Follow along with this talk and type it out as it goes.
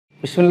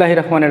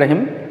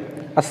Bismillahirrahmanirrahim.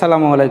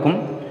 Assalamu alaikum.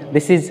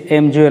 This is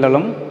M. Joel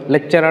Alam,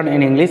 lecturer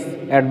in English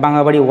at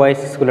Bangabari Boys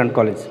School and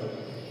College.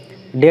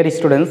 Dear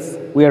students,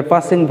 we are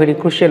passing very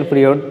crucial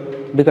period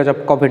because of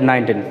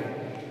COVID-19,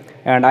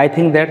 and I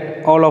think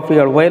that all of you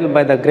are well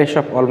by the grace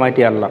of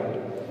Almighty Allah.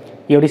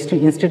 Your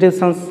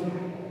institutions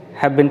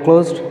have been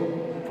closed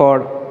for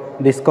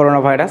this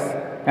coronavirus,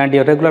 and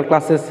your regular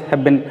classes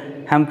have been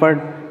hampered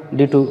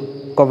due to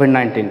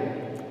COVID-19.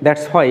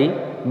 That's why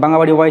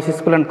Bangabari Boys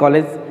School and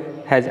College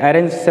has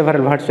arranged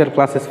several virtual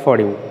classes for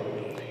you,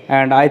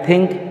 and I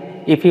think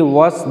if you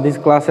watch these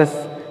classes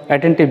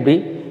attentively,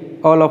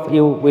 all of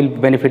you will be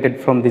benefited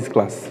from this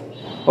class.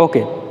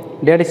 Okay,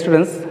 dear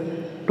students,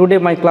 today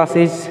my class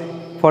is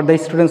for the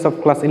students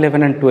of class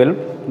 11 and 12,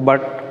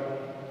 but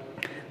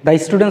the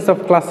students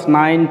of class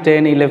 9,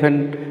 10,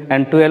 11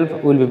 and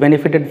 12 will be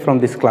benefited from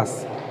this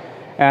class,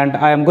 and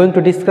I am going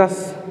to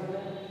discuss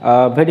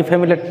a very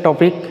familiar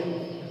topic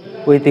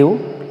with you,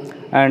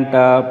 and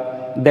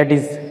that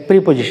is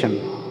preposition.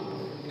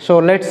 So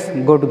let's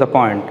go to the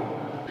point.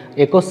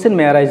 A question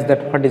may arise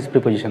that what is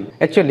preposition?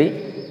 Actually,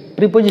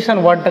 preposition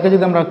ওয়ার্ডটাকে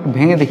যদি আমরা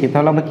ভেঙে দেখি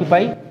তাহলে আমরা কি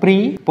পাই?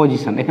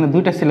 Preposition. এখানে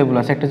দুইটা syllable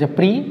আছে, একটা হচ্ছে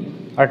প্রি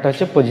আর একটা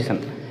হচ্ছে পজিশন।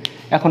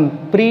 এখন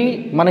প্রি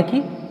মানে কি?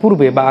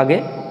 পূর্বে বা আগে,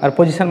 আর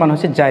পজিশন মানে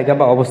হচ্ছে জায়গা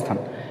বা অবস্থান।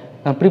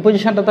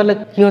 প্রিপজিশনটা তাহলে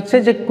কি হচ্ছে?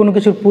 যে কোনো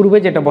কিছুর পূর্বে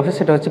যেটা বসে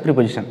সেটা হচ্ছে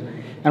প্রিপজিশন।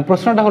 আর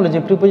প্রশ্নটা হলো যে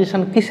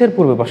প্রিপজিশন কিসের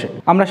পূর্বে বসে?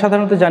 আমরা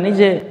সাধারণত জানি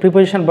যে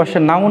প্রিপজিশন বসে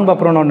নাউন বা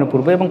প্রোনাউনের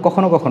পূর্বে এবং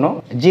কখনো কখনো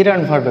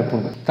জিরান্ড ভার্বের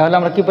পূর্বে। তাহলে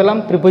আমরা কি পেলাম?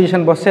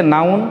 প্রিপজিশন বসে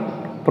নাউন,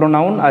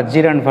 প্রোনাউন আর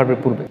জিরান্ড ভার্বের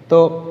পূর্বে। তো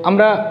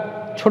আমরা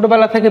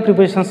ছোটবেলা থেকে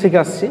প্রিপজিশন শিখে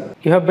আসছি।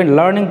 You have been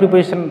learning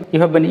preposition, you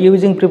have been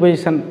using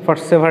preposition for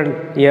several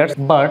years,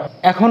 but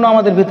এখনও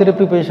আমাদের ভিতরে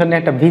প্রিপজিশন নিয়ে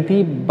একটা ভীতি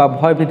বা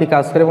ভয় ভীতি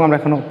কাজ করে এবং আমরা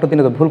এখনো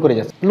প্রতিনিয়ত ভুল করে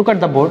যাচ্ছি। Look at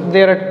the board,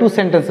 there R two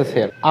sentences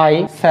here. I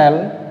shall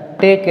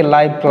take a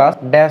live class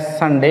dash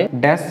Sunday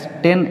dash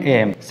 10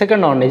 AM.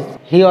 Second one is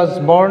he was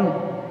born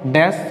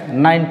dash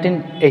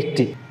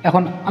 1980.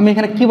 এখন আমি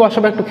এখানে কি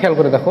বসাবো একটু খেয়াল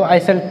করে দেখো। I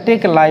shall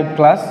take a live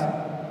class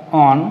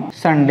on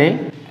Sunday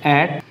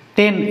at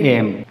 10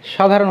 AM.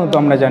 সাধারণত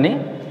আমরা জানি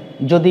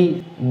যদি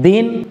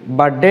দিন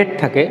বা ডেট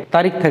থাকে,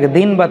 তারিখ থাকে,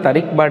 দিন বা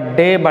তারিখ বা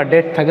ডে বা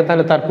ডেট থাকে,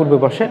 তাহলে তার পূর্বে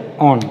বসে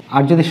অন,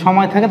 আর যদি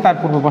সময় থাকে তার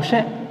পূর্বে বসে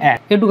অ্যাট।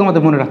 এটুকু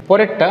আমাদের মনে রাখ।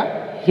 পরেরটা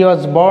he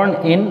was born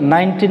in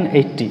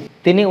 1980.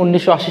 তিনি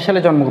 1980 সালে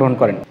জন্মগ্রহণ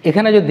করেন।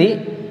 এখানে যদি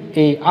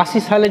এই 80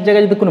 সালের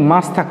জায়গায় যদি কোনো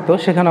মাস থাকতো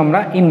সেখানে আমরা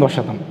ইন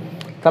বসাতাম।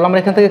 তাহলে আমরা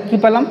এখান থেকে কি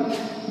পেলাম?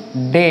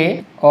 ডে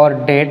অর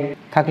ডেট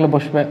থাকলে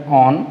বসবে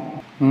অন,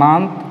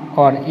 মান্থ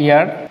অর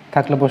ইয়ার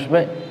থাকলে বসবে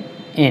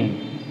ইন,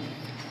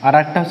 আর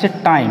একটা হচ্ছে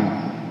টাইম,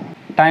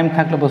 টাইম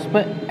থাকলে বসবে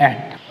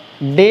অ্যাট।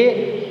 ডে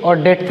অর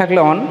ডেট থাকলে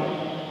অন,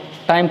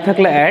 টাইম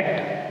থাকলে অ্যাট,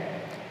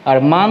 আর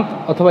মান্থ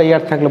অথবা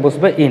ইয়ার থাকলে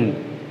বসবে ইন।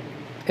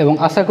 এবং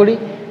আশা করি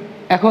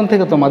এখন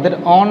থেকে তোমাদের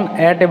অন,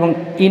 অ্যাট এবং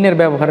ইনের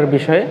ব্যবহারের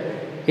বিষয়ে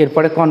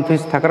এরপরে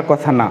কনফিউজ থাকার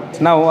কথা না।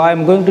 Now I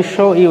am going to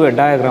show U A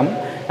diagram,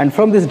 and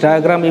from this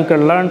diagram you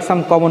can learn some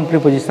common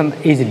preposition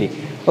easily.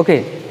 Okay,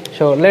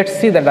 so let's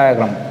see the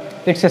diagram.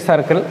 It's a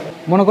circle.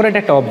 মনে করো এটা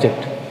একটা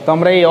অবজেক্ট। তো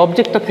আমরা এই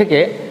অবজেক্টটা থেকে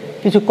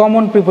কিছু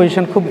কমন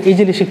প্রিপোজিশন খুব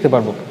ইজিলি শিখতে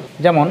পারবো।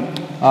 যেমন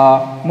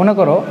মনে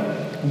করো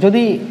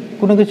যদি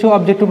কোনো কিছু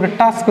অবজেক্টের উপরে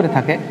টাচ করে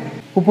থাকে,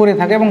 উপরে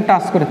থাকে এবং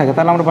টাচ করে থাকে,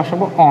 তাহলে আমরা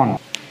বসাবো on.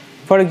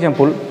 For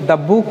example, the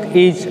book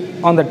is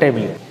on the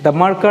table, the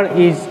marker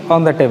is on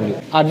the table.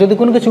 আর যদি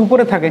কোনো কিছু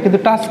উপরে থাকে কিন্তু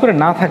টাচ করে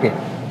না থাকে,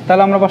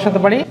 তাহলে আমরা বসাতে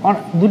পারি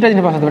দুটা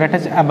জিনিস বসাতে পারি, একটা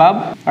হচ্ছে অ্যাবাভ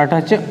আর একটা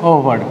হচ্ছে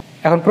ওভার।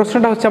 এখন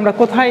প্রশ্নটা হচ্ছে আমরা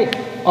কোথায়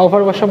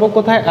ওভার বসাবো,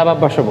 কোথায় অ্যাবাভ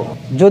বসাবো?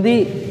 যদি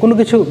কোনো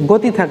কিছু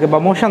গতি থাকে বা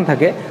মোশন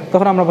থাকে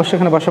তখন আমরা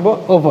এখানে বসাবো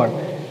ওভার।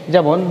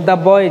 যেমন the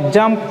boy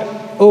jump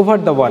over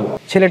the ওয়াল,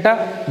 ছেলেটা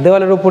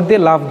দেওয়ালের উপর দিয়ে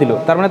লাফ দিল,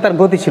 তার মানে তার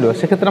গতি ছিল,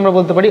 সেক্ষেত্রে আমরা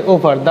বলতে পারি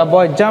over, the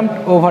boy jumped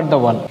over the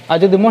ওয়াল। আর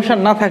যদি মোশন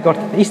না থাকে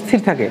অর্থাৎ স্থির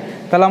থাকে,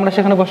 তাহলে আমরা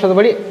সেখানে বসাতে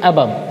পারি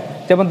অ্যাবাভ।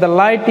 যেমন the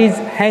light is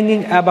hanging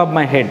above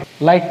my head,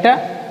 লাইটটা,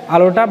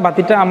 আলোটা,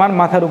 বাতিটা আমার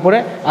মাথার উপরে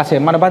আছে,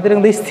 মানে বাতিটা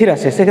কিন্তু স্থির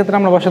আছে, সেক্ষেত্রে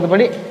আমরা বসাতে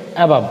পারি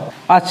অ্যাবাভ।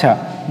 আচ্ছা,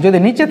 যদি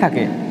নিচে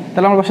থাকে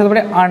তাহলে আমরা বসাতে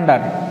পারি আন্ডার,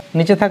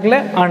 নিচে থাকলে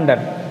আন্ডার।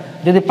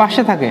 যদি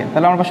পাশে থাকে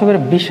তাহলে আমরা বসাতে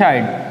পারি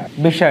বিসাইড,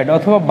 বিসাইড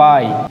অথবা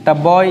by, the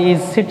boy is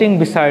sitting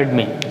beside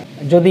me.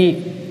 যদি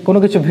কোনো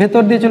কিছু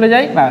ভেতর দিয়ে চলে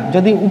যায়, না,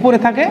 যদি উপরে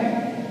থাকে,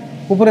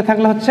 উপরে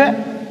থাকলে হচ্ছে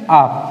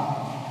আপ,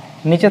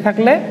 নিচে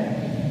থাকলে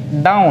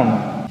ডাউন।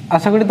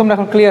 আশা করি তোমরা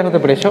এখন ক্লিয়ার হতে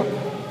পেরেছো।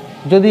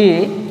 যদি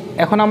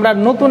এখন আমরা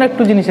নতুন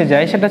একটু জিনিসে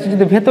যাই, সেটা হচ্ছে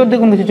যদি ভেতর দিয়ে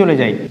কোনো কিছু চলে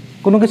যায়,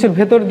 কোনো কিছুর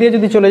ভেতর দিয়ে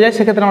যদি চলে যায়,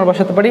 সেক্ষেত্রে আমরা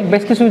বসাতে পারি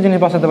বেশ কিছু জিনিস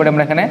বসাতে পারি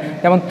আমরা এখানে।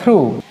 যেমন through,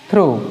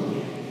 through,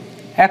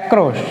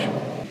 across,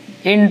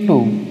 into,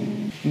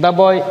 the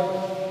boy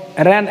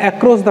ran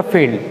across the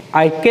field,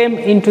 I came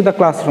into the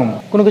classroom।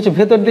 কোনো কিছু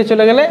ভেতর দিয়ে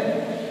চলে গেলে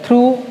থ্রু,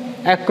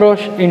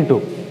 অ্যাক্রস, ইনটু,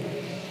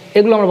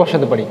 এগুলো আমরা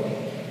বসাতে পারি।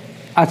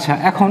 আচ্ছা,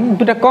 এখন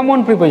দুটা কমন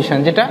প্রিপোজিশন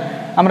যেটা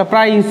আমরা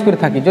প্রায় ইউজ করে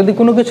থাকি, যদি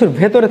কোনো কিছুর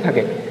ভেতরে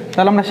থাকে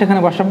তাহলে আমরা সেখানে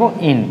বসাবো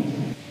ইন।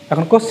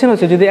 এখন কোশ্চেন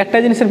হচ্ছে যদি একটা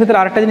জিনিসের ভিতরে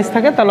আরেকটা জিনিস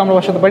থাকে তাহলে আমরা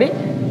বসাতে পারি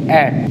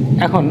অ্যাড।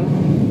 এখন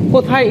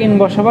কোথায় ইন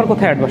বসাবো আর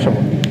কোথায় অ্যাড বসাবো?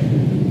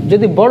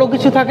 যদি বড়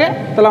কিছু থাকে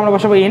তাহলে আমরা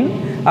বসাবো ইন,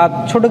 আর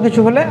ছোট কিছু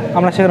হলে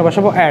আমরা সেখানে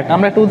বসাবো অ্যাট।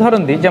 আমরা একটা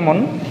উদাহরণ দিই, যেমন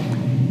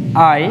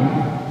I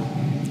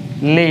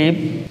live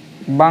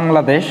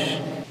Bangladesh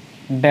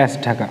dash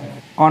Dhaka.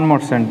 One more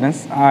sentence,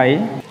 I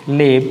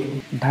live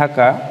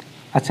Dhaka.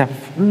 আচ্ছা,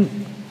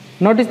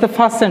 notice the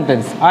first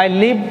sentence, I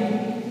live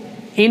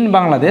in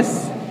Bangladesh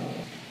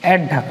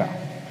at Dhaka.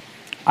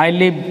 I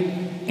live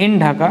in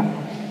Dhaka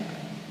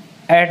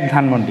at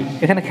Dhanmondi.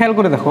 এখানে খেয়াল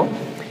করে দেখো,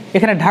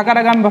 এখানে ঢাকার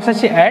আগে আমি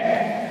বসাচ্ছি অ্যাট,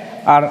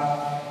 আর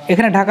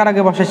এখানে ঢাকার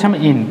আগে বসাচ্ছি আমি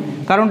ইন।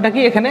 কারণটা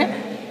কি, এখানে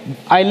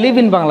I live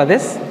in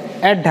Bangladesh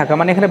at Dhaka,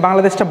 মানে এখানে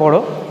বাংলাদেশটা বড়,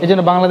 এই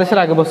জন্য বাংলাদেশের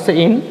আগে বসছে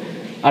ইন,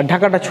 আর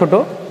ঢাকাটা ছোট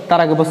তার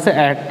আগে বসছে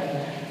অ্যাট।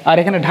 আর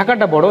এখানে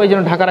ঢাকাটা বড়, এই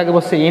জন্য ঢাকার আগে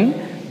বসছে ইন,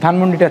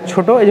 ধানমন্ডিটা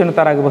ছোট, এই জন্য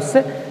তার আগে বসছে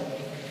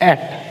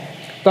অ্যাট।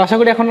 তো আশা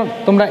করি এখন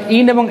তোমরা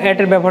ইন এবং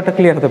অ্যাটের ব্যবহারটা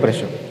ক্লিয়ার হতে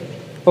পেরেছো।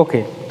 ওকে,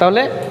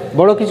 তাহলে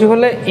বড় কিছু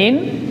হলে ইন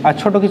আর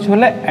ছোট কিছু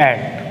হলে অ্যাট।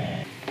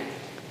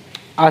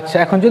 আচ্ছা,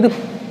 এখন যদি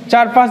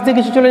চারপাশ দিয়ে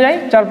কিছু চলে যায়,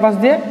 চারপাশ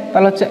দিয়ে,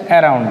 তাহলে হচ্ছে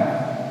around.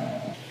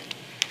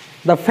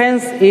 The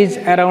fence is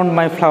around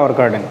my flower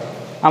garden.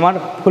 আমার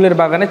ফুলের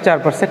বাগানের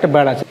চারপাশে একটা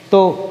বেড়া আছে। তো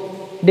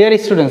ডিয়ার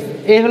স্টুডেন্টস,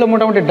 এই হলো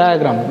মোটামুটি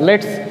diagram.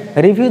 Let's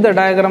review the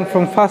diagram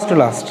from first to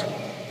last.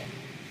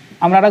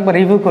 আমরা আরেকবার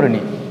রিভিউ করে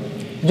নিই।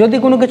 যদি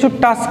কোনো কিছু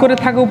টাচ করে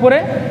থাকে উপরে,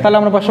 তাহলে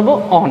আমরা বসাবো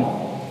অন।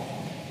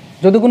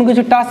 যদি কোনো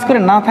কিছু টাচ করে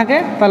না থাকে,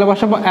 তাহলে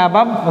বসাবো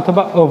অ্যাবাভ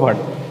অথবা ওভার।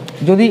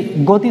 যদি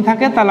গতি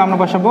থাকে, তাহলে আমরা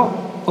বসাবো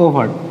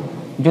ওভার।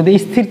 যদি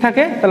স্থির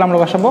থাকে, তাহলে আমরা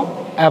বসাবো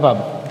অ্যাবাভ।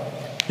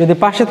 যদি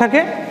পাশে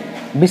থাকে,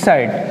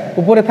 বিসাইড।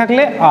 উপরে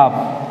থাকলে আপ,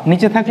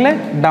 নিচে থাকলে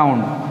ডাউন,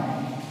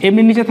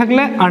 এমনি নিচে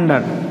থাকলে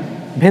আন্ডার।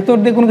 ভেতর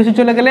দিয়ে কোনো কিছু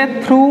চলে গেলে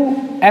থ্রু,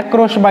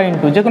 অ্যাক্রস বা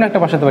ইনটু, যে কোনো একটা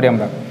বসাতে পারি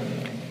আমরা।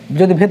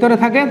 যদি ভেতরে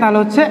থাকে তাহলে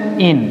হচ্ছে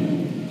ইন,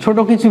 ছোট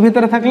কিছু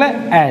ভেতরে থাকলে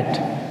অ্যাট,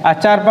 আর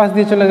চারপাশ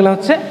দিয়ে চলে গেলে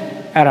হচ্ছে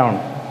অ্যারাউন্ড।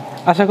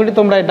 আশা করি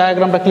তোমরা এই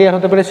ডায়াগ্রামটা ক্লিয়ার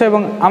হতে পেরেছো,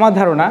 এবং আমার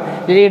ধারণা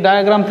যে এই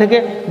ডায়াগ্রাম থেকে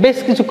বেশ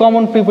কিছু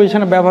কমন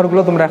প্রিপোজিশনের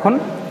ব্যবহারগুলো তোমরা এখন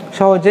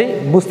সহজেই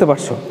বুঝতে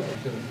পারছো।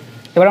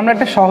 এবার আমরা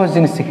একটা সহজ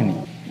জিনিস শিখে নিই।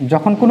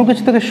 যখন কোনো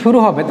কিছু থেকে শুরু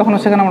হবে, তখন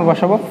সেখানে আমরা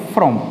বসাবো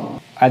ফ্রম,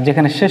 আর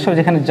যেখানে শেষ হবে,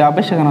 যেখানে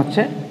যাবে, সেখানে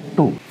হচ্ছে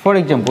two. For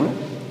example,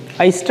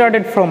 I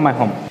started from my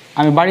home.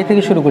 আমি বাড়ি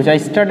থেকে শুরু করছি। I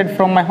started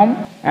from my home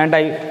and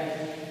I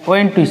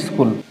went to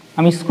school.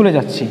 আমি স্কুলে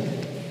যাচ্ছি,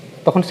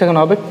 তখন সেখানে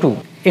হবে টু।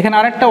 এখানে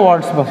আরেকটা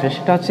ওয়ার্ডস বসে,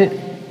 সেটা হচ্ছে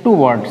two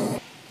words.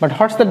 But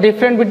what's the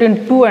difference between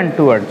two and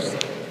two words?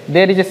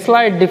 There is a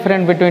slight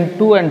difference between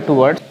two and two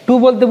words. Two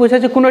বলতে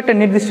বোঝাচ্ছে কোনো একটা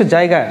নির্দিষ্ট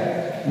জায়গা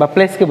বা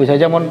প্লেসকে বোঝায়।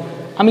 যেমন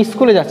আমি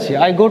স্কুলে যাচ্ছি,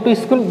 I go to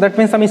school, that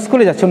means আমি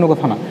স্কুলে যাচ্ছি, অন্য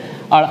কথা না।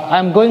 আর I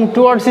am going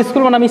towards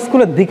school, মানে আমি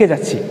স্কুলের দিকে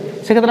যাচ্ছি।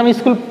 সেক্ষেত্রে আমি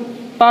স্কুল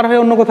পার হয়ে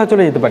অন্য কোথাও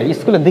চলে যেতে পারি,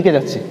 স্কুলের দিকে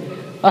যাচ্ছি।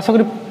 আশা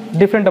করি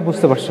ডিফারেন্টটা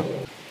বুঝতে পারছো।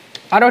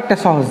 আরও একটা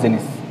সহজ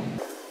জিনিস,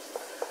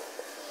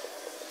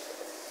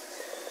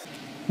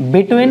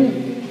 between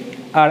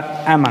R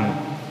among.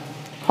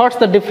 What's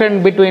the difference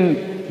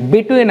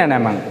between and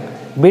among?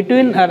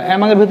 Between আর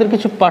অ্যামাংয়ের ভিতরে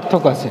কিছু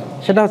পার্থক্য আছে।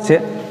 সেটা হচ্ছে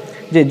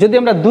যে যদি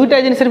আমরা দুইটা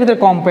জিনিসের ভিতরে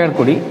কম্পেয়ার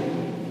করি,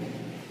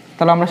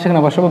 তাহলে আমরা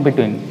সেখানে বসাবো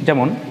বিটুইন।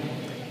 যেমন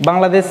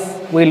Bangladesh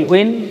will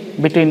win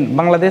between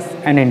Bangladesh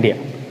and India.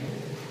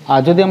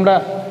 আর যদি আমরা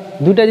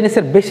দুইটা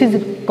জিনিসের বেশি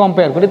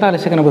কম্পেয়ার করি, তাহলে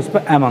সেখানে বসবো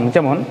অ্যামাং।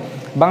 যেমন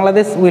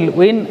Bangladesh will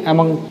win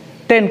among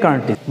 10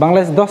 countries.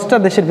 Bangladesh 10টা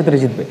দেশের ভিতরে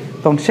জিতবে,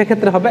 তখন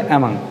সেক্ষেত্রে হবে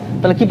অ্যামাং।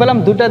 তাহলে কী পেলাম?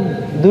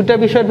 দুইটা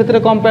বিষয়ের ভিতরে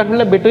কম্পেয়ার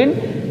হলে বিটুইন,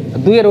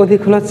 দুইয়ের অধিক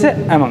হলে হচ্ছে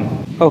অ্যামাং।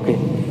 ওকে,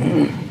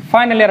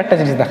 ফাইনালি আর একটা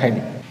জিনিস দেখাই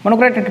দিই। মনে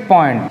করি একটা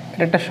পয়েন্ট,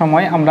 একটা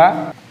সময়, আমরা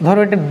ধরো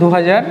এটা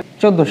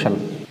 2014 সাল,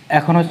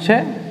 এখন হচ্ছে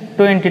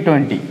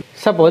 2020।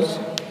 সাপোজ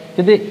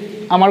যদি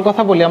আমার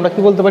কথা বলি, আমরা কি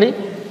বলতে পারি?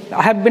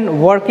 I have been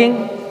working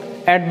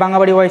at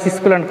Bangabari wise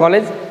school and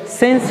college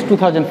since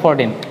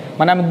 2014।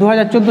 মানে আমি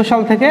 2014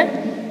 সাল থেকে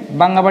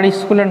বাঙ্গাবাড়ি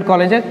স্কুল অ্যান্ড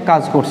কলেজে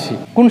কাজ করছি।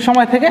 কোন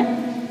সময় থেকে?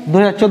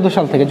 2014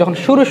 সাল থেকে। যখন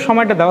শুরুর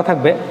সময়টা দেওয়া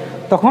থাকবে,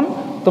 তখন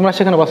তোমরা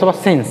সেখানে বসাবা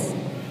সিন্স।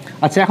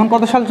 আচ্ছা, এখন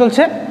কত সাল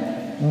চলছে?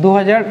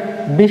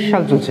 2020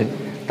 সাল চলছে।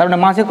 তার মানে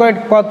মাঝে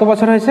কত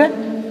বছর হয়েছে?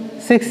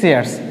 6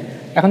 ইয়ার্স।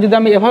 এখন যদি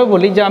আমি এভাবে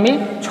বলি যে আমি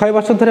 6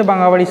 বছর ধরে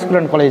বাঙ্গাবাড়ি স্কুল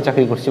অ্যান্ড কলেজে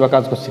চাকরি করছি বা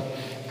কাজ করছি,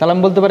 তাহলে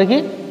আমি বলতে পারি কি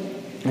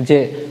যে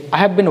I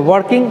have been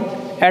working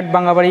at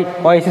Bangabari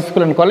wise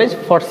school and college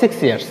for 6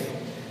 years.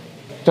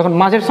 যখন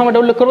মাঝের সময়টা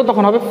উল্লেখ করবো,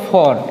 তখন হবে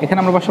ফর। এখানে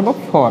আমরা বসাবো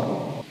ফর।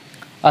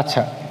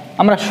 আচ্ছা,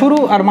 আমরা শুরু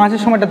আর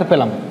মাঝের সময়টাতে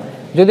পেলাম।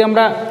 যদি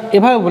আমরা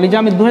এভাবে বলি যে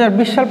আমি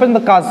 2020 সাল পর্যন্ত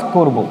কাজ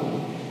করব,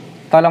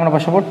 তাহলে আমরা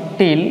বসাবো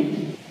টিল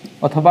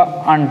অথবা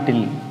আনটিল।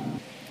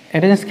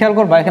 এটা জিনিস খেয়াল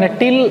করবা, এখানে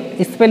টিল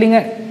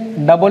স্পেলিংয়ে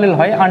ডাবল এল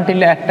হয়,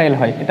 আনটিলে একটা এল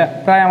হয়। এটা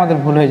প্রায় আমাদের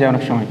ভুল হয়ে যায়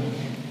অনেক সময়।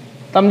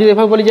 তো আমি যদি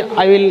এভাবে বলি যে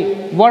আই উইল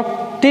ওয়ার্ক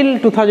টিল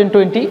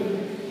 2020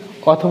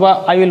 অথবা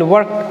আই উইল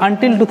ওয়ার্ক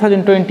আনটিল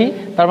 2020,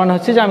 তার মানে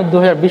হচ্ছে যে আমি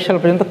 2020 সাল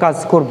পর্যন্ত কাজ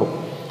করব।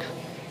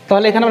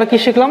 তাহলে এখানে আমরা কী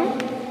শিখলাম?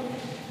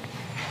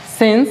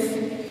 সিন্স,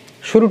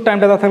 শুরুর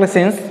টাইমটা দেওয়া থাকলে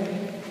সিন্স,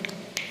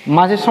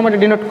 মাঝের সময়টা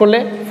ডিনোট করলে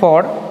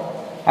ফর,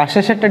 আর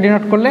শেষেরটা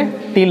ডিনোট করলে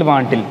টিল বা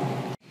until.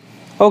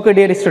 Okay,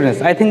 dear students,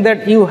 I think that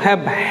you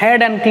have had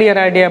a clear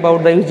idea about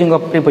the using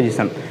of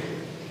preposition.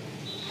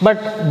 But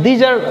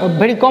these are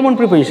very common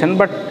preposition.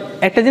 But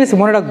একটা জিনিস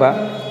মনে রাখবা,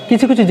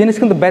 কিছু কিছু জিনিস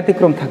কিন্তু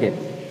ব্যতিক্রম থাকে।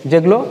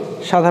 যেগুলো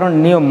সাধারণ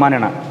নিয়ম মানে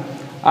না।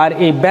 আর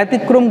এই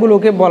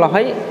ব্যতিক্রমগুলোকে বলা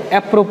হয়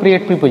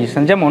অ্যাপ্রোপ্রিয়েট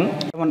প্রিপোজিশন, যেমন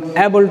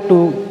able to,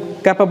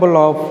 capable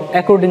of,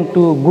 according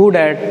to, good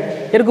at,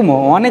 এরকমও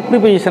অনেক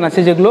প্রিপোজিশন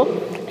আছে যেগুলো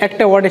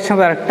একটা ওয়ার্ডের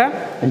সাথে আর একটা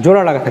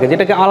জোড়া লাগা থাকে,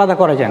 যেটাকে আলাদা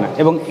করা যায় না।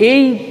 এবং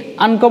এই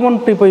আনকমন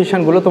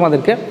প্রিপোজিশনগুলো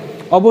তোমাদেরকে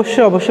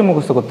অবশ্যই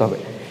মুখস্থ করতে হবে।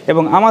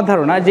 এবং আমার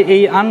ধারণা যে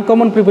এই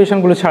আনকমন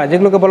প্রিপোজিশনগুলো ছাড়া,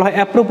 যেগুলোকে বলা হয়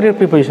অ্যাপ্রোপ্রিয়েট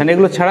প্রিপোজিশন,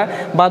 এগুলো ছাড়া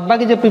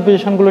বাদবাকি যে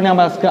প্রিপোজিশনগুলো নিয়ে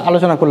আমরা আজকে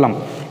আলোচনা করলাম,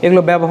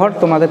 এগুলো ব্যবহার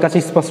তোমাদের কাছে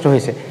স্পষ্ট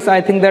হয়েছে।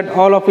 I think that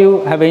all of you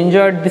have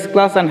enjoyed this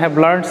class and have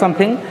learned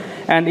something,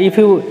 and if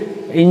you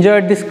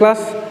enjoyed this class,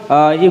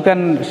 you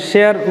can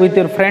share with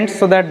your friends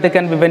so that they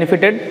can be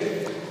benefited.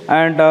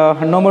 And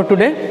no more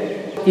today.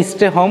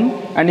 Stay home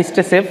and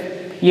stay safe.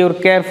 Your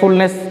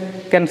carefulness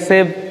can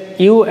save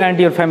you and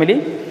your family.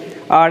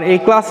 আর এই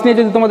class নিয়ে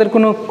যদি তোমাদের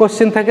কোনো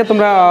question থাকে,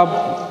 তোমরা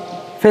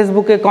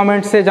ফেসবুকে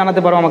কমেন্টসে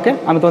জানাতে পারো আমাকে,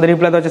 আমি তোমাদের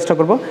রিপ্লাই দেওয়ার চেষ্টা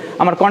করব।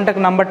 আমার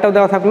কন্ট্যাক্ট নাম্বারটাও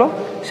দেওয়া থাকলো,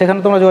 সেখানে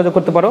তোমরা যোগাযোগ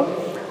করতে পারো।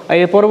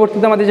 এর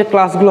পরবর্তীতে আমাদের যে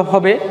ক্লাসগুলো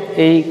হবে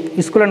এই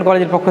স্কুল অ্যান্ড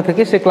কলেজের পক্ষ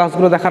থেকে, সেই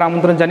ক্লাসগুলো দেখার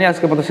আমন্ত্রণ জানিয়ে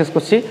আজকের মতো শেষ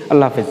করছি।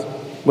 আল্লাহ হাফিজ,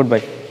 গুড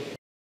বাই।